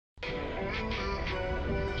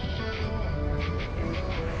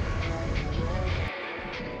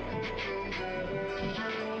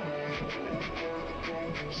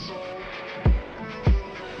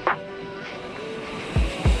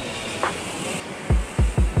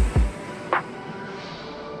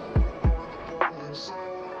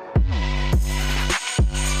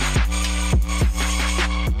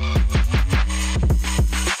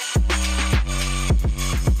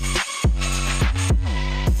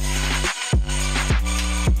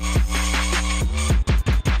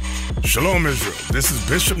Shalom, Israel. This is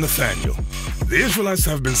Bishop Nathaniel. The Israelites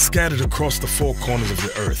have been scattered across the four corners of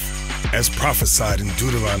the earth, as prophesied in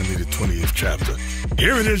Deuteronomy, the 20th chapter.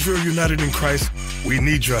 Here in Israel United in Christ, we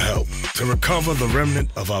need your help to recover the remnant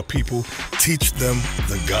of our people, teach them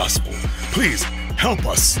the gospel. Please help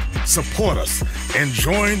us, support us, and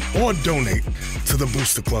join or donate to the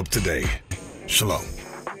Booster Club today. Shalom.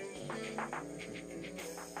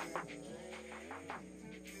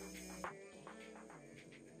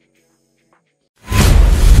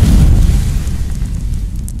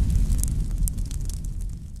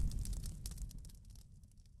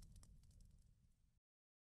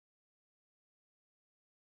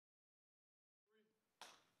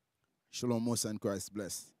 Shalom, Most and Christ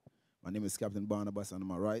bless. My name is Captain Barnabas, and on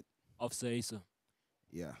my right, Officer Asa.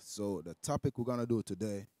 Yeah, so the topic we're going to do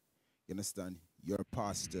today, you understand, your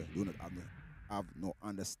pastor do not have no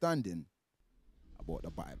understanding about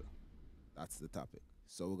the Bible. That's the topic.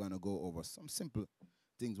 So we're going to go over some simple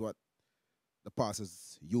things what the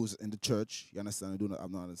pastors use in the church. You understand, do not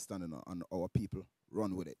have no understanding on our people.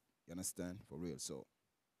 Run with it. You understand, for real. So,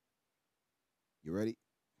 you ready?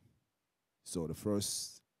 So the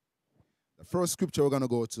first scripture we're going to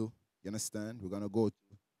go to, you understand? We're going to go to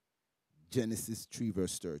Genesis 3,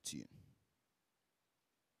 verse 13.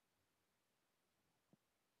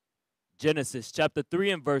 Genesis chapter 3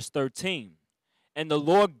 and verse 13. And the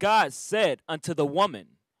Lord God said unto the woman,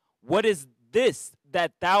 What is this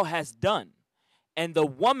that thou hast done? And the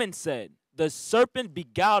woman said, The serpent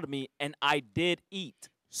beguiled me, and I did eat.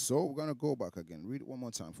 So we're going to go back again. Read it one more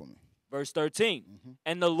time for me. Verse 13.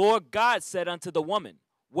 And the Lord God said unto the woman,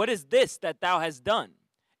 What is this that thou hast done?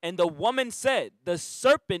 And the woman said, The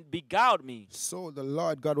serpent beguiled me. So the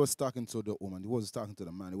Lord God was talking to the woman. He wasn't talking to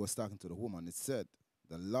the man. He was talking to the woman. It said,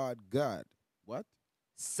 the Lord God, what?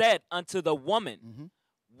 Said unto the woman,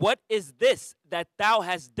 What is this that thou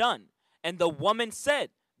hast done? And the woman said,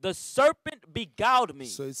 The serpent beguiled me.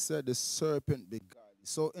 So it said the serpent beguiled you.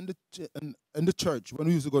 So in the church, when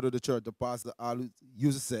we used to go to the church, the pastor always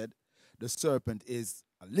used to said, the serpent is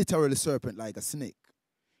a literal serpent like a snake.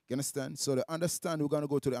 You understand? So we're going to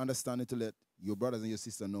go to the understanding to let your brothers and your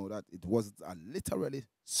sisters know that it wasn't a literally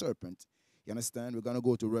serpent. You understand? We're going to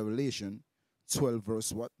go to Revelation 12,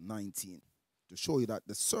 verse 19, to show you that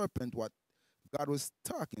the serpent, what God was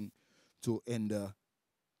talking to in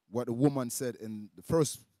what the woman said in the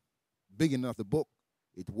first beginning of the book,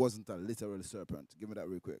 it wasn't a literal serpent. Give me that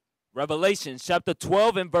real quick. Revelation chapter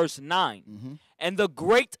 12 and verse 9. And the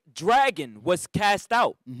great dragon was cast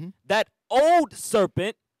out, that old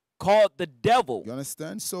serpent called the devil. You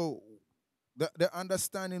understand? So the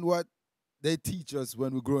understanding what they teach us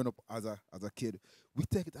when we're growing up as a kid, we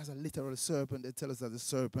take it as a literal serpent. They tell us as a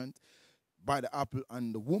serpent, buy the apple,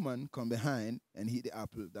 and the woman come behind and eat the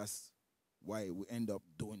apple. That's why we end up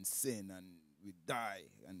doing sin and we die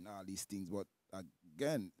and all these things. But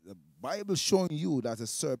again, the Bible showing you that a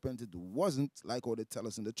serpent, it wasn't like what they tell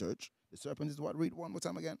us in the church. The serpent is what? Read one more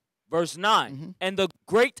time again. Verse 9. And the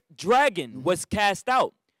great dragon was cast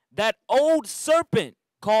out, that old serpent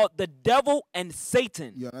called the devil and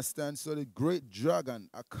Satan. You understand? So the great dragon,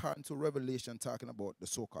 according to Revelation, talking about the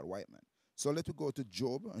so-called white man. So let me go to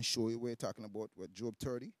Job and show you where you're talking about what Job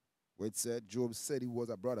 30, where it said Job said he was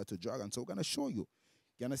a brother to dragon. So we're going to show you.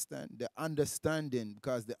 You understand? The understanding,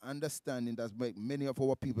 because the understanding that's make many of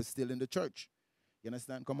our people still in the church. You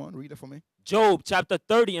understand? Come on, read it for me. Job chapter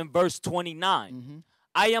 30 and verse 29.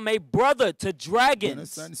 I am a brother to dragons. You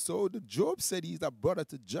understand? So the Job said he's a brother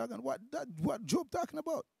to dragon. What Job talking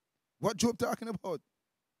about? What Job talking about?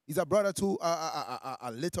 He's a brother to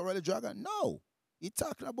a literal dragon? No. He's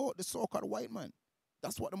talking about the so-called white man.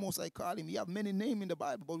 That's what the Most High call him. He have many names in the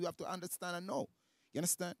Bible, but we have to understand and know. You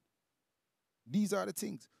understand? These are the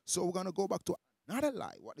things. So we're going to go back to another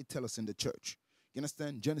lie, what they tell us in the church. You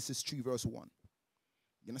understand? Genesis 3, verse 1.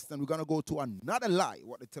 You understand? We're going to go to another lie,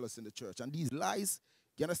 what they tell us in the church. And these lies,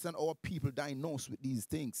 you understand, our people diagnose with these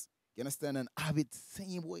things. You understand? And have it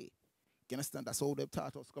same way. You understand? That's all they've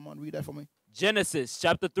taught us. Come on, read that for me. Genesis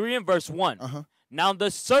chapter 3 and verse 1. Now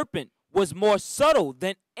the serpent was more subtle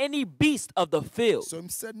than any beast of the field. So he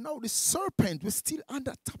said, no, the serpent, we're still on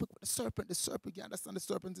that topic. the serpent, you understand the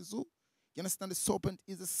serpent is who? You understand the serpent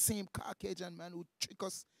is the same Caucasian man who tricked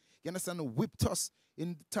us, you understand, who whipped us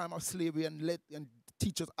in the time of slavery and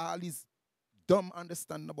teach us all these dumb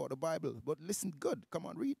understanding about the Bible. But listen good. Come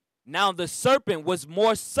on, read. Now the serpent was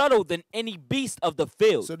more subtle than any beast of the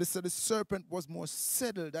field. So they said the serpent was more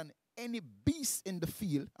subtle than any beast in the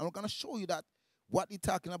field. And we're going to show you that what he's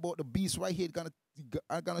talking about, the beast right here,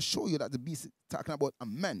 I'm going to show you that the beast is talking about a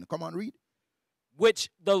man. Come on, read. Which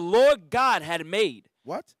the Lord God had made.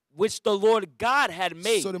 What? Which the Lord God had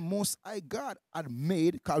made. So the Most High God had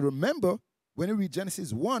made, because remember, when you read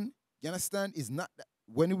Genesis 1, you understand, is not that.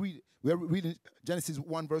 When we're reading Genesis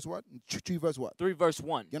 1 verse what? 3 verse what? 3 verse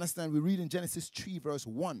 1. You understand? We're reading Genesis 3 verse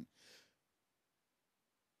 1.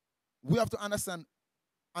 We have to understand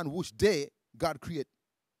on which day God created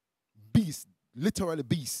beasts, literally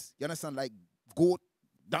beasts. You understand? Like goat,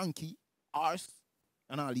 donkey, horse,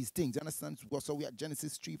 and all these things. You understand? So we have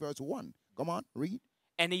Genesis 3 verse 1. Come on, read.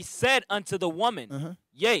 And he said unto the woman,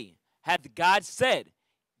 Yea, hath God said,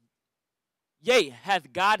 ye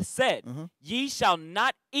shall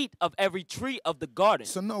not eat of every tree of the garden.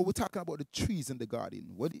 So now we're talking about the trees in the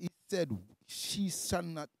garden. What he said, she shall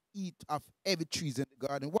not eat of every trees in the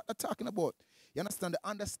garden. What are talking about? You understand the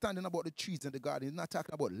understanding about the trees in the garden? He's not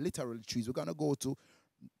talking about literal trees. We're going to go to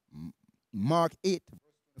Mark 8,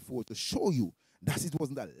 verse 24 to show you that it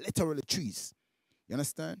wasn't the literal trees. You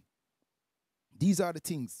understand? These are the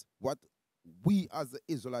things what we as the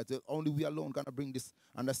Israelites, only we alone gonna bring this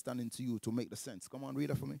understanding to you to make the sense. Come on, read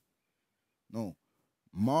that for me. No.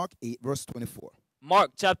 Mark 8, verse 24.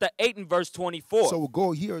 Mark chapter 8 and verse 24. So we'll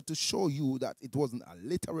go here to show you that it wasn't a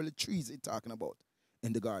literal trees he's talking about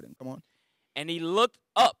in the garden. Come on. And he looked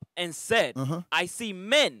up and said, I see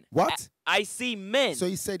men. What? I see men. So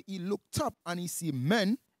he said he looked up and he see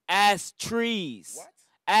men. As trees. What?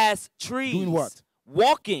 As trees. Doing what?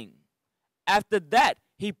 Walking. After that,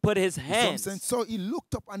 he put his hands. So he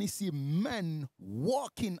looked up and he see men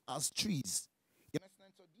walking as trees. You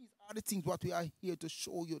understand? So these are the things what we are here to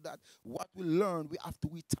show you, that what we learn, we have to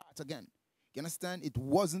retard again. You understand? It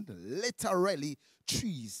wasn't literally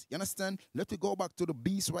trees. You understand? Let me go back to the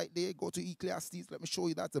beast right there. Go to Ecclesiastes. Let me show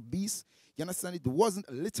you that's a beast. You understand? It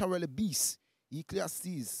wasn't literally beast.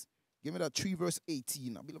 Ecclesiastes. Give me that 3 verse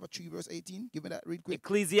 18. I believe 3 verse 18. Give me that real quick.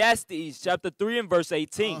 Ecclesiastes chapter 3 and verse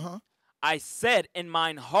 18. I said in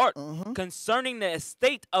mine heart concerning the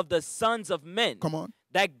estate of the sons of men, come on,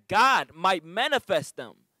 that God might manifest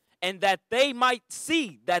them, and that they might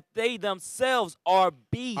see that they themselves are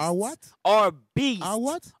beasts. Are what? Are beasts. Are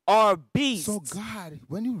what? Are beasts. So God,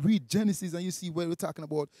 when you read Genesis and you see where we're talking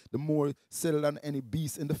about the more settled than any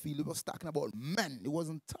beast in the field, it was talking about man. It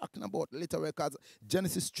wasn't talking about literal, because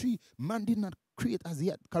Genesis 3, man did not create as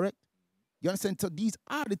yet, correct? You understand? So these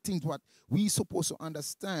are the things what we supposed to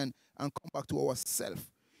understand and come back to ourselves.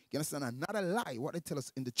 You understand? Another lie, what they tell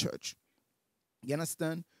us in the church. You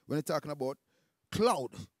understand? When they're talking about cloud,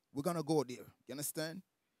 we're going to go there. You understand?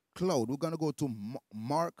 Cloud, we're going to go to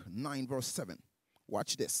Mark 9, verse 7.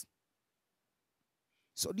 Watch this.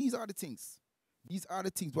 So these are the things. These are the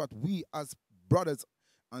things what we as brothers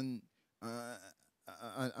and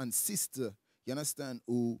sisters, you understand,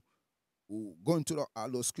 who going to all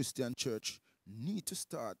those Christian church need to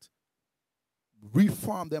start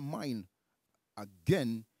reform their mind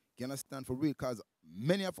again. You understand, for real? Because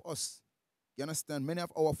many of us, you understand, many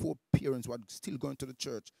of our foreparents who are still going to the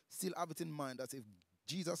church still have it in mind that if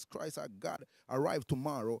Jesus Christ our God arrived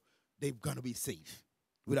tomorrow, they're going to be safe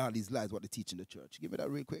with all these lies what they teach in the church. Give me that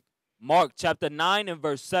real quick. Mark chapter 9 and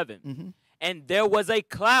verse 7. And there was a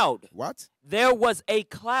cloud. What? There was a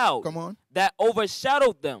cloud. Come on. That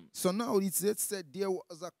overshadowed them. So now it said there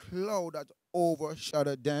was a cloud that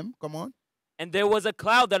overshadowed them. Come on. And there was a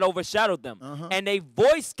cloud that overshadowed them. And a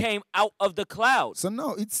voice came out of the cloud. So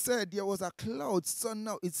now it said there was a cloud. So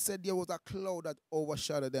now it said there was a cloud that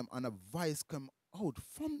overshadowed them, and a voice came out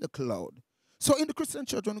from the cloud. So in the Christian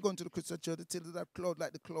church, when you go into the Christian church, they tell you that cloud,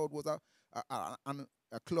 like the cloud was a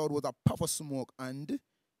cloud was a puff of smoke, and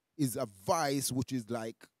is a voice which is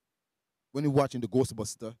like when you're watching the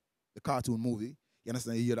Ghostbuster, the cartoon movie. You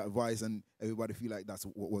understand? You hear that voice and everybody feel like that's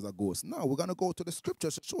what was a ghost. Now we're going to go to the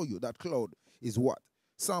scriptures to show you that cloud is what?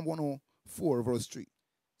 Psalm 104 verse 3.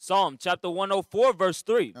 Psalm chapter 104 verse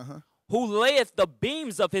 3. Who layeth the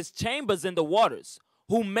beams of his chambers in the waters,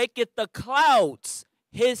 who maketh the clouds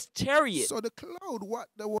his chariot. So the cloud, what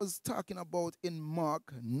that was talking about in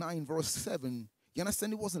Mark 9 verse 7, you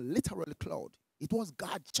understand? It wasn't literally cloud. It was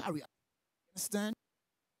God's chariot. You understand?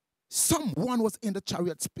 Someone was in the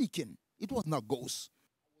chariot speaking. It was not ghosts.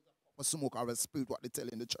 It was a smoke or a spirit, what they tell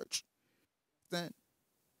in the church. Understand?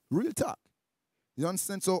 Real talk. You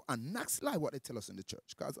understand? So, and that's lie what they tell us in the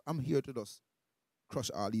church. Because I'm here to just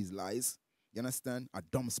crush all these lies. You understand? A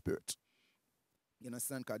dumb spirit. You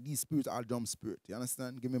understand? Because these spirits are dumb spirit. You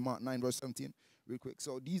understand? Give me Mark 9 verse 17 real quick.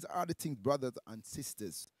 So these are the things, brothers and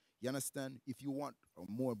sisters. You understand? If you want a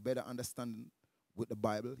more better understanding with the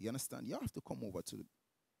Bible, you understand? You have to come over to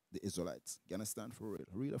the Israelites. You understand? For real.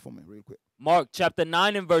 Read it for me real quick. Mark chapter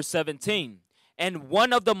 9 and verse 17. And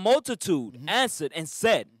one of the multitude answered and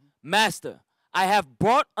said, Master, I have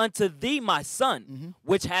brought unto thee my son,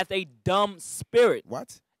 which hath a dumb spirit.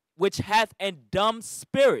 What? Which hath a dumb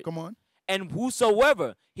spirit. Come on. And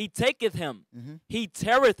whosoever he taketh him, he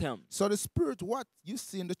teareth him. So the spirit, what you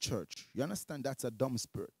see in the church, you understand? That's a dumb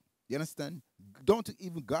spirit. You understand? Don't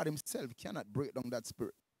even God himself cannot break down that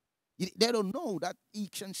spirit. They don't know that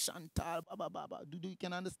each and Chantal, blah, blah, blah, blah. Do you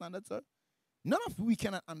can understand that, sir? None of we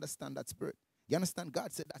cannot understand that spirit. You understand?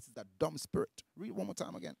 God said that's the dumb spirit. Read one more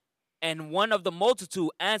time again. And one of the multitude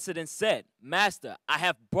answered and said, Master, I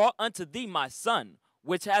have brought unto thee my son,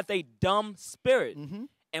 which hath a dumb spirit.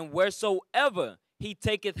 And wheresoever he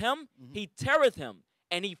taketh him, he teareth him.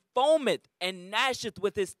 And he foameth and gnasheth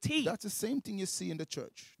with his teeth. That's the same thing you see in the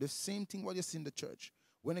church. The same thing what you see in the church.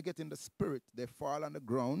 When they get in the spirit, they fall on the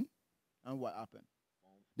ground. And what happened?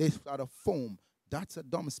 They start to foam. That's a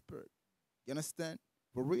dumb spirit. You understand?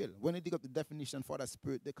 For real. When they dig up the definition for that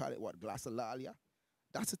spirit, they call it what? Glossolalia.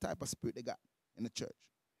 That's the type of spirit they got in the church.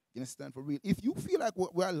 You understand? For real. If you feel like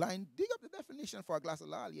we're lying, dig up the definition for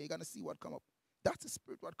glossolalia. You're going to see what come up. That's the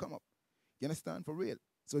spirit what come up. You understand? For real.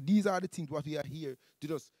 So these are the things what we are here to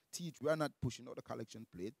just teach. We are not pushing out the collection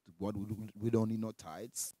plate. What we don't need no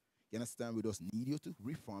tithes. You understand? We just need you to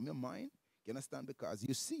reform your mind. You understand? Because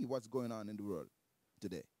you see what's going on in the world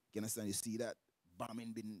today. You understand? You see that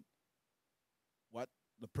bombing been, what?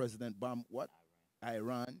 The president bombed what?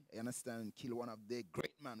 Iran. You understand? Kill one of their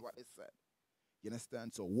great man, what they said. You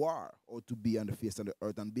understand? So war ought to be on the face of the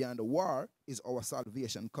earth. And behind the war is our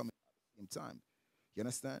salvation coming at the same time. You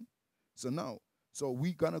understand? So now, so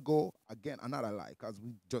we're going to go, again, another lie, because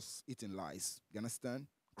we just eating lies. You understand?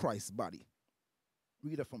 Christ's body.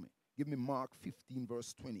 Read it for me. Give me Mark 15,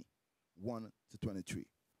 verse 21 to 23.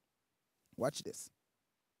 Watch this.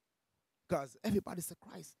 Because everybody said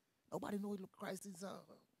Christ. Nobody knows Christ is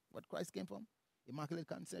what Christ came from. Immaculate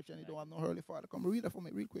Conception. He don't have no earthly father. Come read it for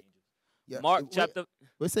me real quick. Yeah. Mark chapter.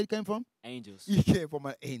 Where said he came from? Angels. He came from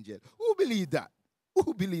an angel. Who believed that?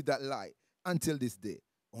 Who believed that lie until this day?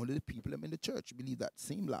 Only the people in the church believe that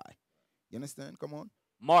same lie. You understand? Come on.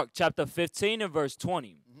 Mark chapter 15 and verse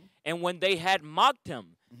 20. And when they had mocked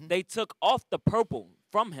him, they took off the purple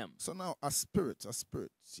from him. So now a spirit.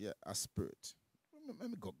 Yeah, a spirit. Let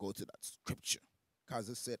me go to that scripture. Because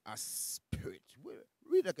it said a spirit.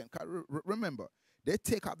 Read again. Remember, they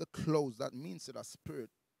take out the clothes. That means that a spirit,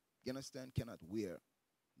 you understand, cannot wear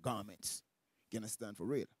garments. You understand? For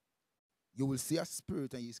real. You will see a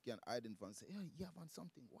spirit and you can identify and say, yeah, you have on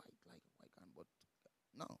something white, like white kind, but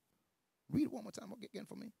no. Read one more time again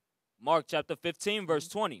for me. Mark chapter 15, verse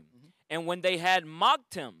 20. And when they had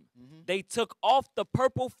mocked him, they took off the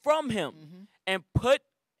purple from him and put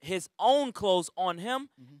his own clothes on him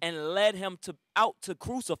and led him out to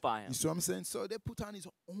crucify him. You see what I'm saying? So they put on his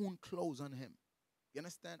own clothes on him. You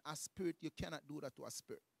understand? A spirit, you cannot do that to a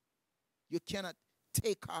spirit. You cannot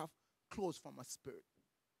take off clothes from a spirit.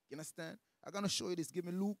 You understand? I'm going to show you this. Give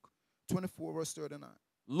me Luke 24, verse 39.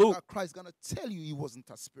 Luke. Christ's going to tell you he wasn't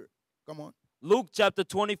a spirit. Come on. Luke chapter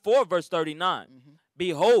 24, verse 39.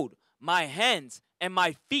 Behold, my hands and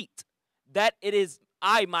my feet, that it is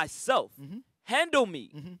I myself. Handle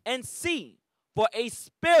me and see, for a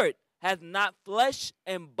spirit hath not flesh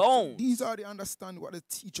and bones. These are the understanding what they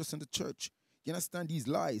teach us in the church. You understand these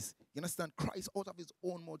lies? You understand Christ out of his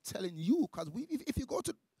own mouth telling you, because if you go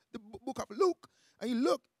to the book of Luke and you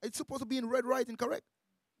look, it's supposed to be in red writing, correct?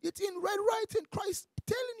 It's in red writing. Christ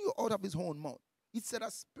telling you out of his own mouth. He said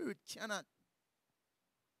a spirit cannot.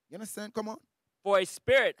 You understand? Come on. For a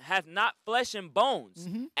spirit hath not flesh and bones,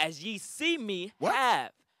 as ye see me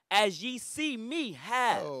have. As ye see me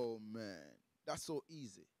have. Oh, man. That's so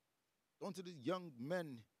easy. Don't to these young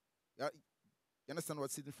men. You understand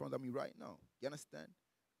what's sitting in front of me right now? You understand?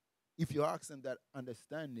 If you ask them that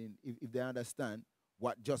understanding, if they understand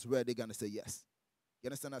what just read, they're going to say yes. You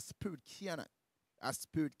understand? A spirit cannot. A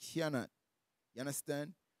spirit cannot. You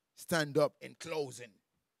understand? Stand up in closing.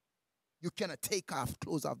 You cannot take off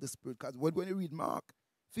clothes off the spirit. Because when you read Mark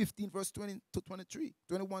 15, verse 20 to 23,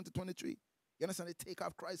 21 to 23, you understand? They take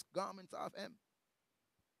off Christ's garments off him.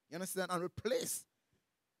 You understand? And replace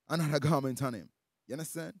another garment on him. You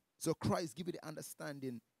understand? So Christ give you the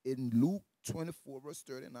understanding in Luke 24, verse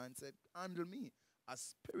 39, said, handle me. A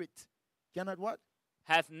spirit cannot what?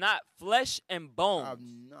 hath not flesh and Have bones.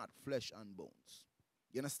 not flesh and bones.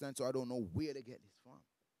 You understand? So I don't know where they get this from.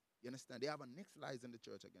 You understand? They have a next lies in the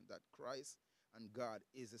church again that Christ and God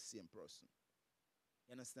is the same person.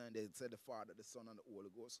 You understand? They said the Father, the Son, and the Holy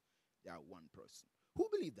Ghost, they are one person. Who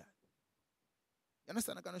believe that? You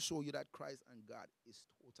understand? I'm going to show you that Christ and God is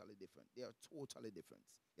totally different. They are totally different.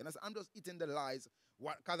 You understand? I'm just eating the lies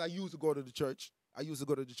because I used to go to the church.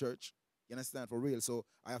 You understand? For real. So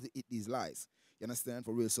I have to eat these lies. You understand?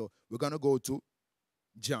 For real. So we're going to go to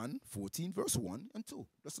John 14, verse 1 and 2.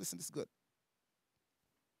 Just listen, this is good.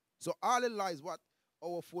 So all the lies what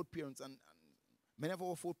our foreparents and many of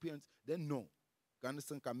our foreparents, they know. You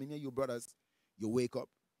understand? Because many of you brothers, you wake up,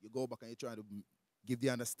 you go back and you try to give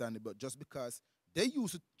the understanding. But just because they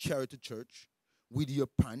used to carry to church with your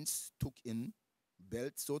pants tucked in,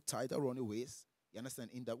 belt so tight around the waist, you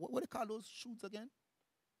understand? In that, what do they call those shoes again?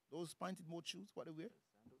 Those pointed mode shoes, what they wear?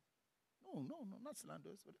 No, not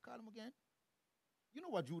slanders. What do they call them again? You know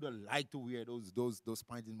what you would like to wear, those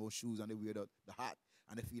pointed mode shoes, and they wear the hat,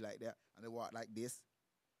 and they feel like that, and they walk like this.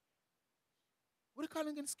 What do they call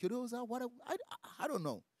them again? Skittles or whatever? I don't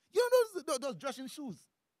know. You know those dressing shoes?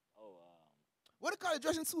 Oh, what do they call the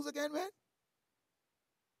dressing shoes again, man?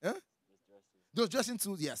 Huh? Those dressing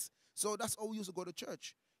shoes, yes. So that's how we used to go to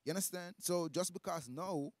church. You understand? So just because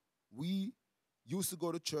now we used to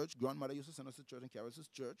go to church, grandmother used to send us to church and carry us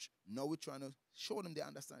to church. Now we're trying to show them their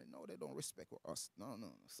understanding. No, they don't respect us. No.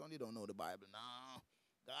 Son, they don't know the Bible. No.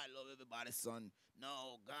 God love everybody, son.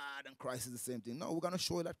 No, God and Christ is the same thing. No, we're going to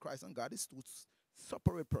show you that Christ and God is two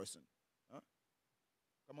separate person. Huh?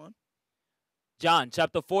 Come on. John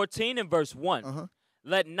chapter 14 and verse 1.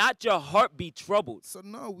 Let not your heart be troubled. So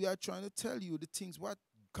now we are trying to tell you the things what,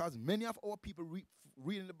 because many of our people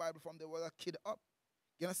reading the Bible from they were a kid up.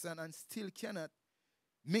 You understand? And still cannot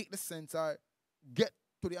make the sense or get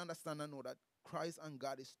to the understanding and know that Christ and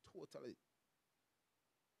God is totally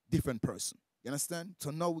different person. You understand? So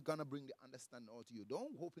now we're going to bring the understanding out to you.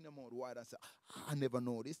 Don't open your mouth wide and say, I never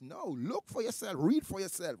know this. No, look for yourself. Read for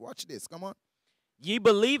yourself. Watch this. Come on. Ye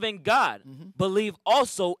believe in God. Believe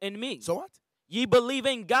also in me. So what? Ye believe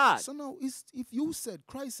in God. So now,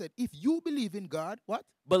 Christ said, if you believe in God, what?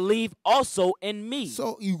 Believe also in me.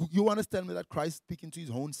 So you understand me that Christ speaking to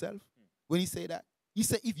his own self when he say that? He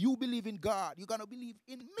said, if you believe in God, you're going to believe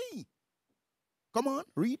in me. Come on,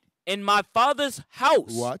 read. In my Father's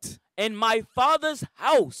house. What? In my Father's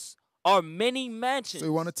house are many mansions. So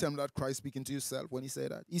you want to tell me that Christ speaking to himself when he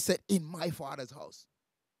said that? He said, in my Father's house.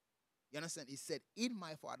 You understand? He said, in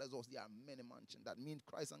my Father's house there are many mansions. That means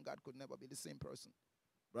Christ and God could never be the same person.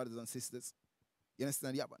 Brothers and sisters. You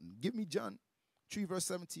understand? Yeah, but give me John 3 verse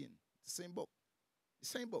 17. The same book. The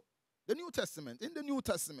same book. The New Testament. In the New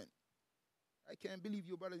Testament. I can't believe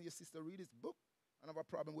you, brother and your sister, read this book and have a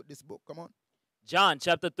problem with this book. Come on. John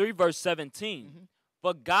chapter 3 verse 17.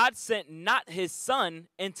 For God sent not his son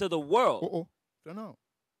into the world. So no.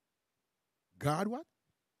 God what?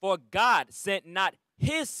 For God sent not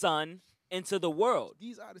his son into the world.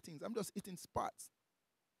 These are the things. I'm just hitting spots.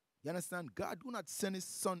 You understand? God do not send his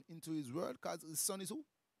son into his world because his son is who?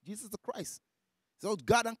 Jesus the Christ. So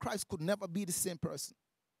God and Christ could never be the same person.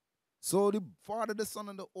 So the Father, the Son,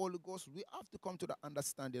 and the Holy Ghost, we have to come to the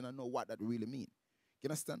understanding and know what that really means. You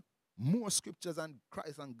understand? More scriptures and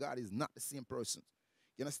Christ and God is not the same person.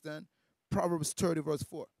 You understand? Proverbs 30 verse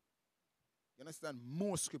 4. You understand?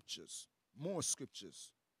 More scriptures. More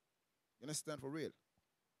scriptures. You understand? For real.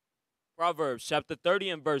 Proverbs chapter 30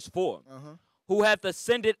 and verse 4. Who hath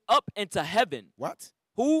ascended up into heaven? What?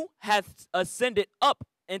 Who hath ascended up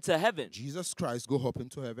into heaven? Jesus Christ go up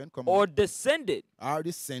into heaven. Come on. Or descended? Or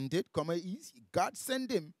descended. Come on. God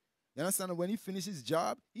send him. You understand? When he finishes his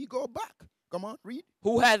job, he go back. Come on, read.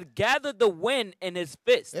 Who hath gathered the wind in his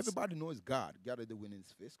fist? Everybody knows God gathered the wind in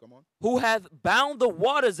his fist. Come on. Who hath bound the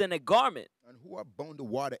waters in a garment? And who hath bound the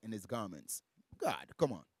water in his garments? God.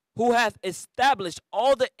 Come on. Who hath established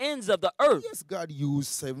all the ends of the earth? Yes, God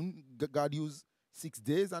used 6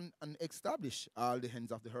 days and established all the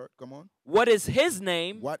ends of the earth. Come on. What is his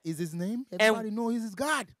name? What is his name? Everybody knows he's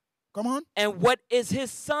God. Come on. And what is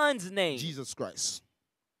his son's name? Jesus Christ.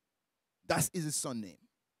 That is his son's name.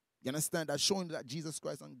 You understand? That's showing that Jesus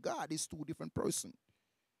Christ and God is two different persons.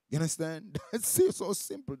 You understand? That's so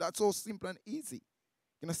simple. That's so simple and easy.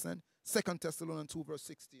 You understand? 2 Thessalonians 2 verse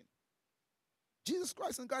 16. Jesus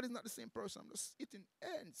Christ and God is not the same person. I'm just hitting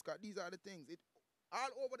ends, because these are the things. All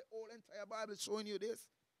over the whole entire Bible is showing you this.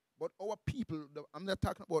 But our people, I'm not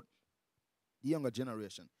talking about the younger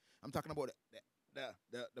generation. I'm talking about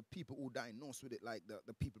the people who diagnosed with it, like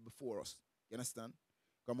the people before us. You understand?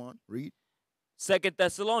 Come on, read. 2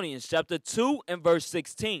 Thessalonians chapter 2 and verse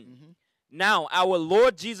 16. Now our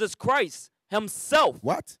Lord Jesus Christ himself.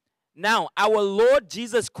 What? Now our Lord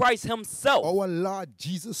Jesus Christ himself. Our Lord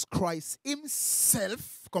Jesus Christ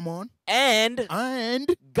himself. Come on. And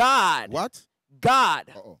God. What? God.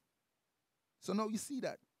 Uh-oh. So now you see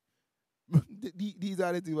that. These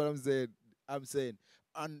are the things what I'm saying.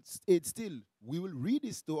 And it's still, we will read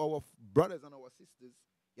this to our brothers and our sisters.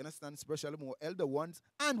 You understand? Especially more elder ones.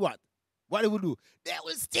 And what? What they will do? They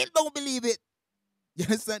will still don't believe it. You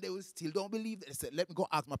understand? They will still don't believe it. They said, let me go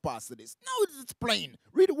ask my pastor this. No, it's plain.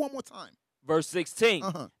 Read it one more time. Verse 16.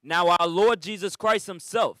 Now our Lord Jesus Christ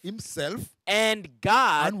himself. And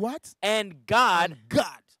God. And what? And God. And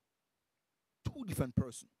God. Two different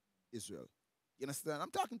persons, Israel. You understand?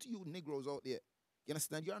 I'm talking to you Negroes out there. You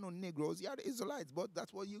understand? You are no Negroes. You are the Israelites. But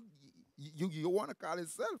that's what you want to call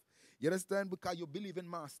yourself. You understand? Because you believe in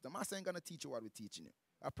Master. Master ain't going to teach you what we're teaching you.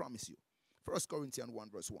 I promise you. 1 Corinthians 1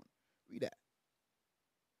 verse 1. Read that.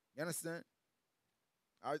 You understand?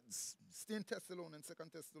 Stay in Thessalonians, 2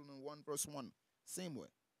 Thessalonians 1 verse 1. Same way.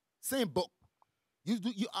 Same book. You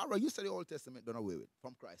said the Old Testament done away with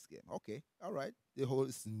from Christ came. Okay. All right. The whole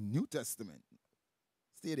New Testament.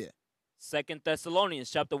 Stay there. 2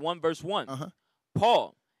 Thessalonians chapter 1 verse 1.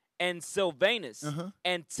 Paul and Silvanus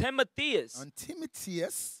and Timotheus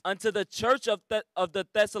unto the church of the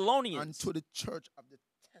Thessalonians. Unto the church of the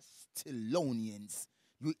Thessalonians.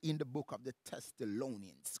 You're in the book of the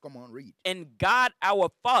Thessalonians. Come on, read. And God our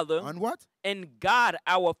Father. And what? And God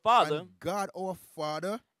our Father. And God our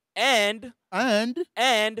Father. And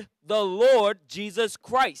the Lord Jesus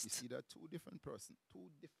Christ. You see that? Two different persons.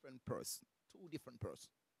 Two different persons. Two different persons.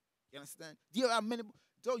 You understand? There are many.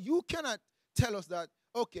 So you cannot tell us that,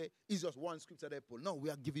 okay, it's just one scripture they pull. No,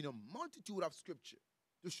 we are giving a multitude of scripture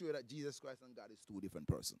to show that Jesus Christ and God is two different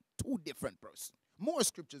persons. Two different persons. More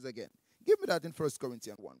scriptures again. Give me that in 1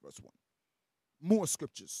 Corinthians 1 verse 1. More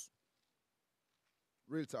scriptures.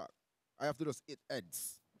 Real talk. I have to just hit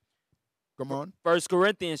heads. Come on. 1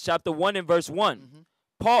 Corinthians chapter 1 and verse 1.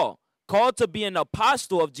 Paul, called to be an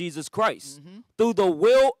apostle of Jesus Christ through the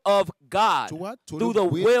will of God. To what? Through the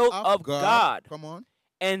will of God. Come on.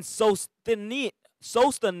 And Sosthenes,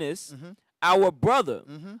 our brother,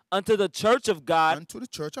 unto the church of God. Unto the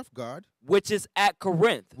church of God. Which is at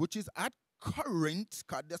Corinth. Which is at Corinth.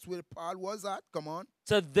 God, that's where Paul was at. Come on.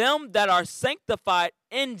 To them that are sanctified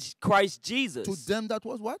in Christ Jesus. To them that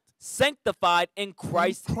was what? Sanctified in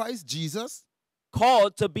Christ. In Christ Jesus.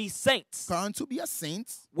 Called to be saints. Called to be a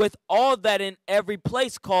saint. With all that in every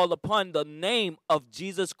place call upon the name of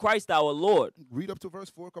Jesus Christ our Lord. Read up to verse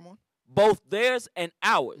 4, come on. Both theirs and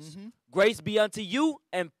ours. Grace be unto you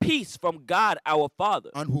and peace from God our Father.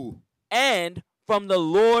 And who? And from the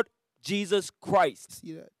Lord Jesus Christ.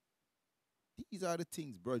 See that? These are the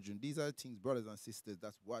things, brethren. These are the things, brothers and sisters.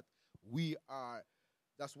 That's what we are.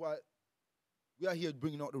 That's why we are here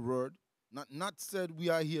bringing out the word. Not said we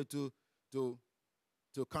are here to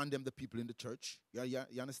condemn the people in the church.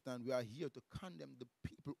 You understand? We are here to condemn the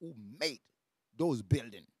people who made those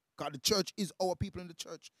buildings. Because the church is our people in the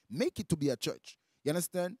church. Make it to be a church. You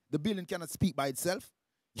understand? The building cannot speak by itself.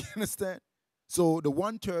 You understand? So the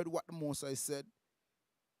 1/3, what the Moses said,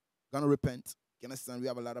 gonna repent. You understand? We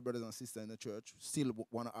have a lot of brothers and sisters in the church still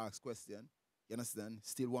want to ask questions. You understand?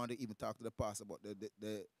 Still want to even talk to the pastor about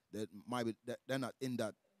they're not in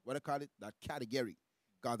that, what I call it, that category.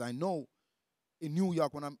 Because I know in New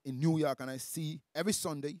York, when I'm in New York and I see every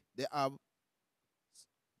Sunday they have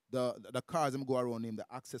the cars them go around them, the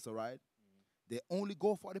accessor ride. They only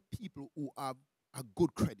go for the people who have a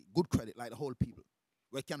good credit, like the whole people,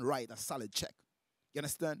 where can write a solid check. You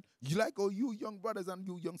understand? You like, oh, you young brothers and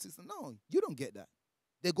you young sisters. No, you don't get that.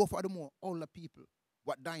 They go for the more older people,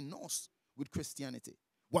 what diagnosed with Christianity,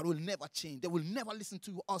 what will never change. They will never listen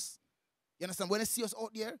to us. You understand? When they see us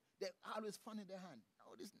out there, they always fun in their hand.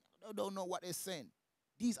 They don't know what they're saying.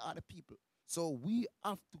 These are the people. So we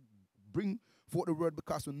have to bring forth the word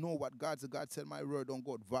because we know what God said. God said, my word don't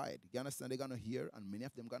go void. You understand? They're going to hear, and many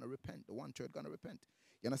of them going to repent. The 1/3 going to repent.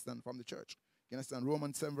 You understand? From the church. You understand?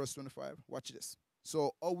 Romans 7 verse 25. Watch this.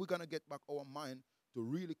 So are we going to get back our mind to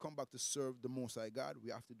really come back to serve the Most High God?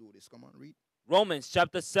 We have to do this. Come on, read. Romans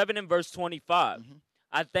chapter 7 and verse 25.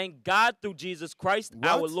 I thank God through Jesus Christ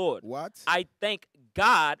our Lord. What? I thank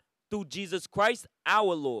God through Jesus Christ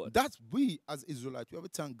our Lord. That's we as Israelites. We have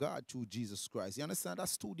to thank God through Jesus Christ. You understand?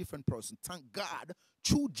 That's two different persons. Thank God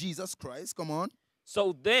through Jesus Christ. Come on.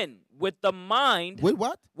 So then, with the mind. With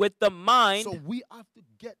what? With the mind. So we have to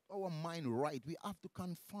get our mind right. We have to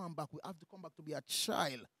conform back. We have to come back to be a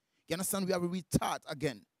child. You understand? We have to retard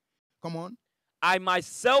again. Come on. I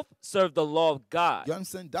myself serve the law of God. You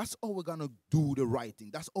understand? That's how we're going to do the right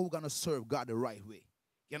thing. That's how we're going to serve God the right way.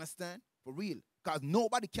 You understand? For real. Because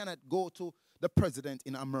nobody cannot go to the president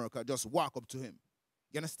in America, just walk up to him.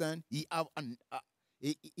 You understand? He have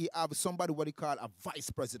somebody what he call a vice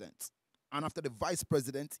president. And after the vice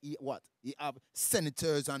president, he have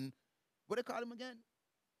senators and what they call him again?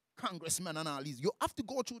 Congressmen and all these. You have to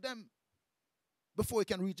go through them before you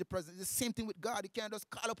can reach the president. It's the same thing with God. You can't just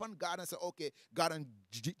call upon God and say, okay, God and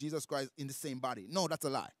Jesus Christ in the same body. No, that's a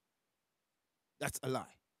lie. That's a lie.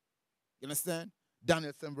 You understand?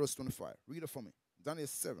 Daniel 7 verse 25. Read it for me. Daniel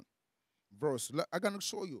 7 verse. I'm going to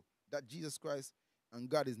show you that Jesus Christ and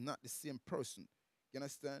God is not the same person. You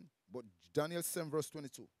understand? But Daniel 7 verse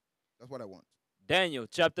 22. That's what I want. Daniel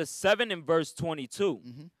chapter 7 and verse 22.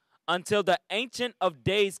 Until the Ancient of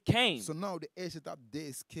Days came. So now the Ancient of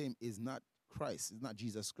Days came is not Christ. It's not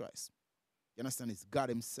Jesus Christ. You understand? It's God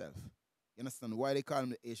himself. You understand why they call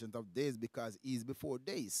him the Ancient of Days? Because he's before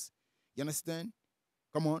days. You understand?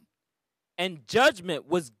 Come on. And judgment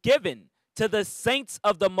was given to the saints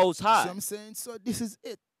of the Most High. See what I'm saying? So this is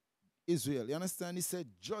it. Israel. You understand? He said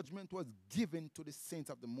judgment was given to the saints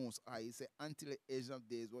of the Most High. He said until the Ancient of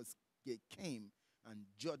Days came and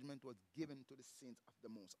judgment was given to the saints of the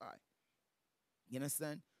Most High. You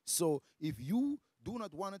understand? So if you do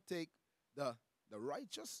not want to take the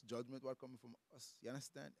righteous judgment what coming from us, you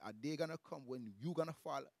understand? Are they going to come when you're going to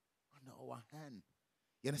fall under our hand?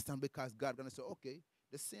 You understand? Because God going to say, okay,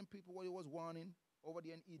 the same people what he was warning over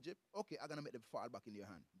there in Egypt, okay, I'm going to make them fall back in your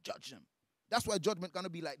hand. Judge them. That's why judgment going to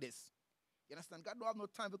be like this. You understand? God don't have no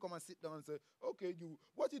time to come and sit down and say, okay,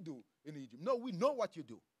 what you do in Egypt? No, we know what you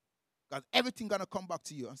do. Because everything going to come back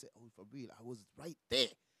to you and say, oh, for real, I was right there.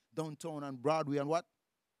 Downtown and Broadway and what?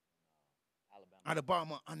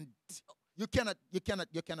 Alabama. And you cannot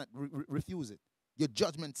refuse it. Your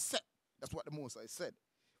judgment set. That's what the Most High said.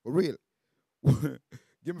 For real.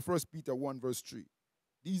 Give me 1 Peter 1 verse 3.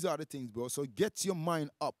 These are the things, bro. So get your mind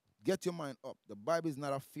up. Get your mind up. The Bible is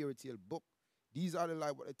not a fairy tale book. These are the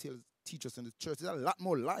lies what they teach us in the church. There's a lot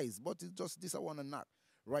more lies, but it's just this I want to knock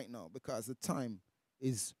right now because the time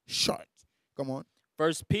is short. Come on.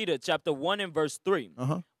 1 Peter chapter 1 and verse 3.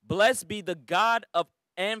 Blessed be the God of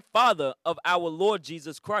and Father of our Lord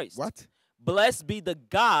Jesus Christ. What? Blessed be the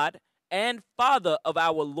God and Father of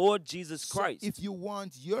our Lord Jesus Christ. So if you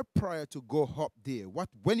want your prayer to go up there,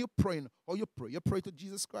 when you're praying, how you pray? You pray to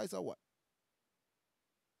Jesus Christ or what?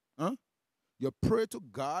 Huh? You pray to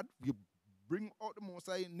God, you bring out the Most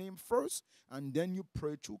High name first, and then you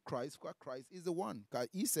pray to Christ, because Christ is the one. Because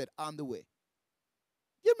he said, I'm the way.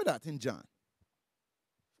 Give me that in John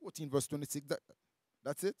 14 verse 26.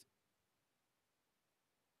 That's it.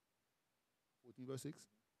 14 verse 6.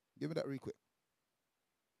 Give me that real quick.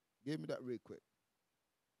 Give me that real quick.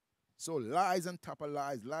 So lies on top of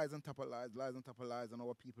lies, lies on top of lies, lies on top of lies, and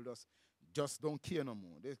our people just don't care no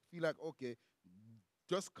more. They feel like, okay,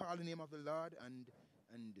 just call the name of the Lord and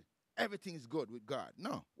everything is good with God.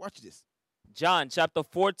 No, watch this. John chapter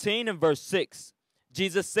 14 and verse 6.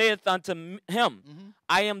 Jesus saith unto him,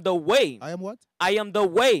 I am the way. I am what? I am the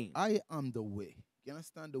way. I am the way. You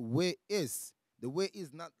understand? The way is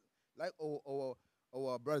not like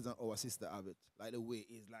our brothers and our sisters have it. Like the way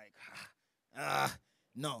is like,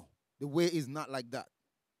 no. The way is not like that.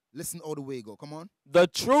 Listen how the way go. Come on. The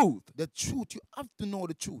truth. The truth. You have to know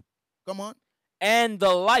the truth. Come on. And the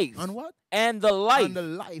life. And what? And the life. And the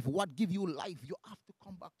life. What give you life? You have to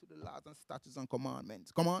come back to the laws and statutes and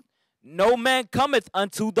commandments. Come on. No man cometh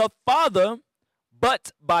unto the Father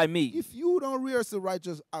but by me. If you don't rehearse the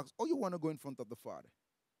righteous acts, or you want to go in front of the Father,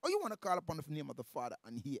 or you want to call upon the name of the Father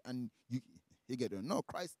and you get there. No,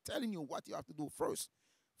 Christ telling you what you have to do first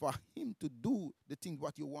for him to do the things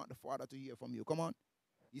what you want the Father to hear from you. Come on.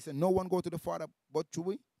 He said, no one go to the Father but through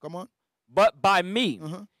me. Come on. But by me.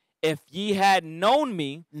 If ye had known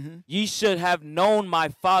me, ye should have known my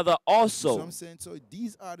Father also. So I'm saying, so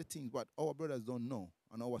these are the things what our brothers don't know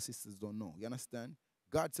and our sisters don't know. You understand?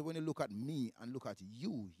 God said when you look at me and look at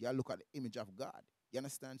you, you look at the image of God. You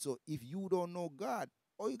understand? So if you don't know God,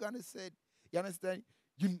 all you're going to say, you understand?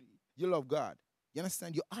 You love God. You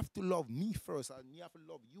understand? You have to love me first, and you have to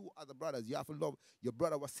love you as a brother. You have to love your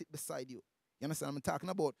brother who sit beside you. You understand? I'm talking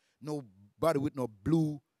about nobody with no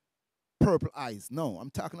blue, purple eyes. No, I'm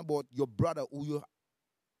talking about your brother who you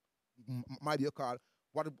might be called,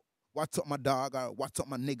 what's up my dog, or what's up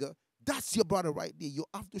my nigga. That's your brother right there. You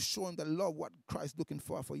have to show him the love what Christ looking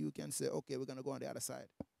for you. You can say, okay, we're going to go on the other side.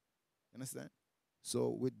 You understand? So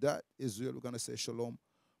with that, Israel, we're going to say shalom.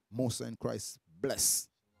 Most in Christ, bless.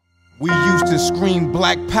 We used to scream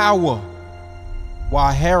black power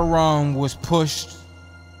while heroin was pushed.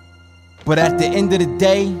 But at the end of the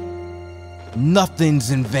day, nothing's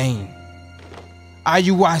in vain.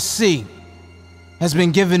 IUIC, has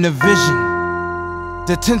been given a vision.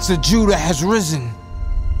 The tents of Judah has risen.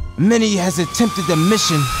 Many has attempted the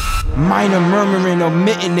mission. Minor murmuring,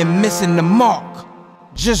 omitting, and missing the mark.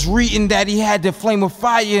 Just reading that he had the flame of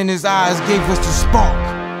fire in his eyes gave us the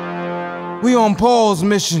spark. We on Paul's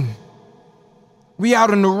mission. We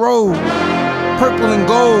out on the road, purple and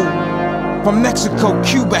gold. From Mexico,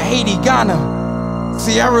 Cuba, Haiti, Ghana,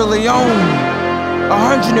 Sierra Leone.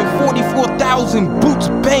 144,000 boots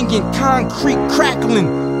banging, concrete crackling.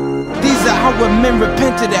 These are our men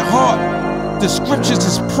repented at heart. The scriptures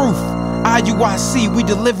is proof. IUIC, we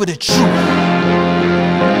deliver the truth.